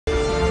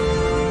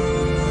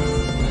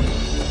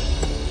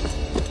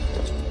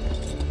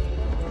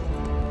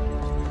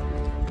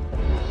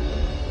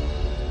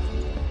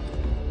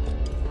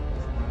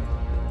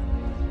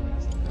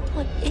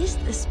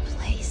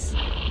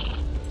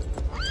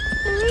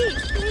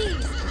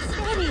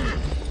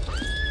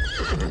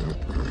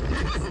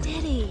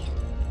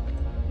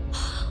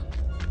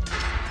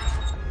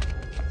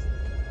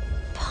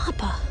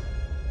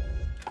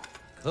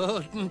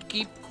couldn't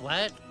keep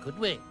quiet, could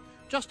we?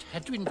 Just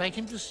had to invite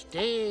him to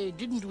stay,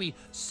 didn't we?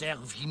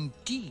 Serve him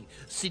tea,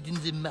 sit in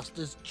the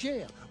master's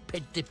chair,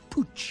 pet the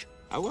pooch.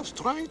 I was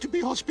trying to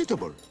be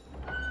hospitable.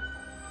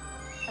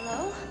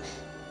 Hello?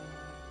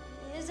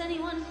 Is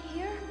anyone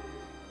here?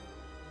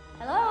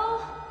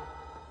 Hello?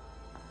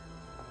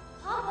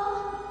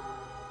 Papa?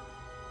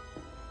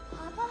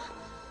 Papa?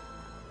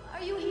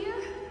 Are you here?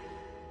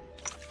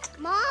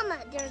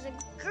 Mama, there's a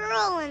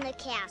girl in the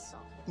castle.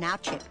 Now,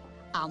 Chip,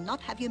 I'll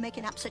not have you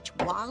making up such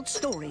wild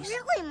stories.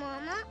 Really,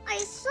 Mama? I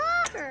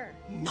saw her.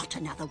 Not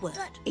another word.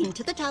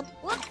 Into the tub.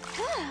 What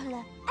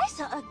girl? I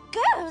saw a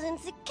girl in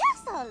the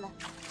castle.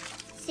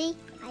 See,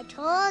 I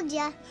told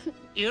ya.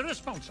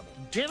 Irresponsible,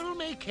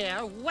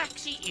 devil-may-care,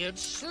 waxy-eared,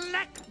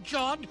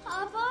 slack-jawed.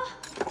 Papa?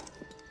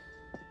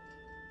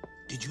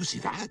 Did you see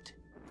that?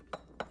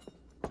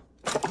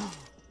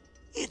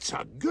 It's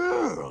a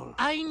girl.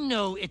 I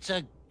know it's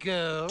a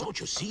girl. Don't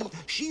you see?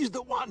 She's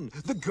the one.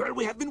 The girl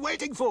we have been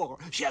waiting for.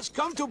 She has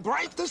come to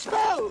break the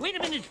spell. Wait a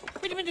minute.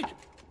 Wait a minute.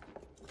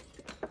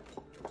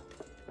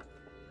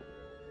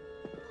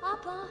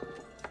 Papa?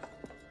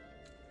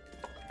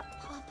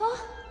 Papa?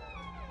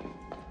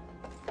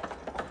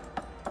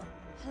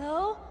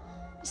 Hello?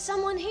 Is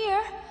someone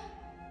here?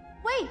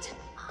 Wait!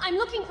 I'm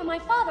looking for my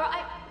father.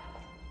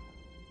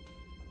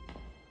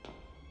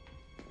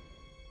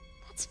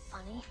 That's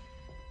funny.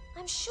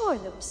 I'm sure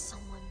there was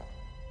someone.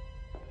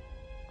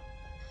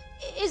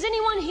 Is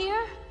anyone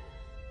here?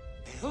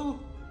 Belle?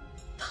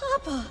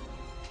 Papa!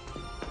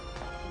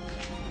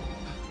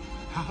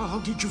 How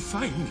did you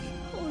find me?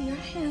 Oh, your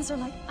hands are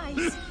like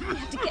ice. I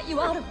have to get you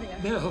out of there.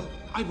 Belle,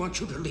 I want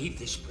you to leave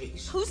this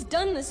place. Who's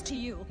done this to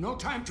you? No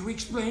time to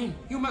explain.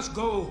 You must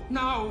go,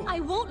 now. I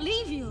won't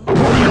leave you. What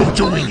are you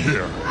doing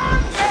here?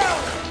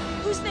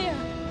 Who's there?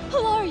 Who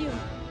are you?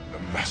 The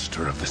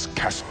master of this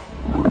castle.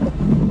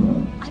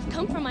 I've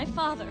come for my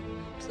father.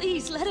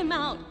 Please, let him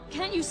out.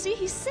 Can't you see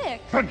he's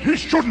sick? Then he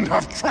shouldn't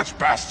have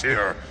trespassed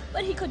here.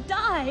 But he could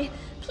die.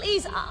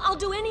 Please, I'll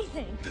do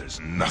anything. There's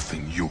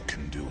nothing you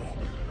can do.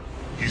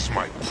 He's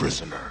my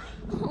prisoner.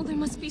 Oh, there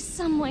must be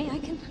some way I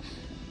can...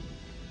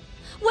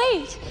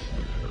 Wait!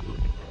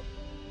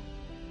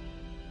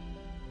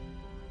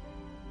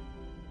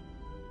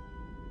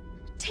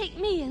 Take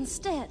me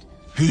instead.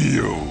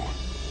 You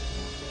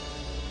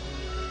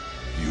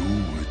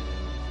would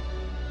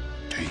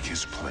take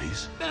his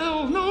place?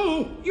 Belle,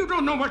 no! You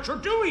don't know what you're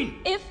doing!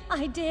 If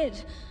I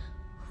did,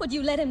 would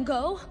you let him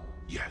go?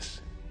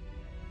 Yes.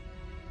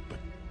 But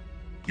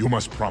you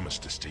must promise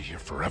to stay here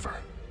forever.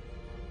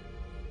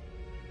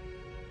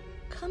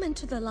 Come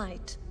into the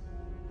light.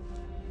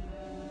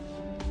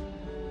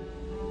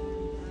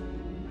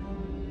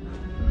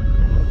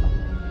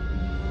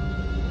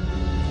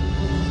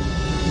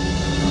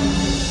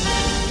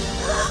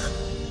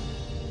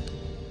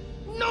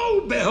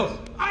 No, Belle!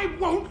 I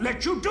won't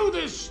let you do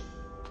this!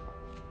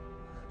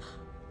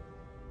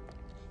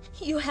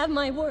 You have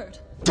my word.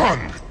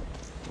 Done!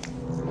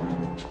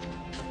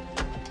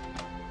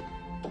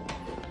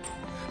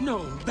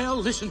 No, Belle,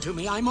 listen to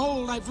me. I'm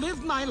old. I've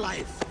lived my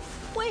life.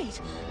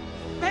 Wait!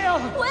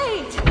 Belle!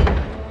 Wait!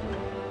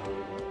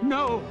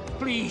 No,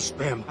 please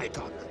spare my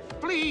daughter.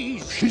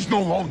 Please! She's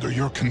no longer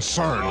your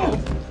concern.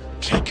 No.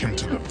 Take him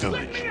to the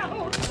village. Let me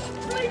out!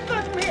 Please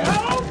let me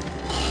out!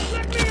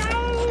 Let me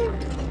out!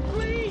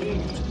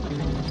 Please!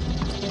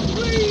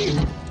 Please!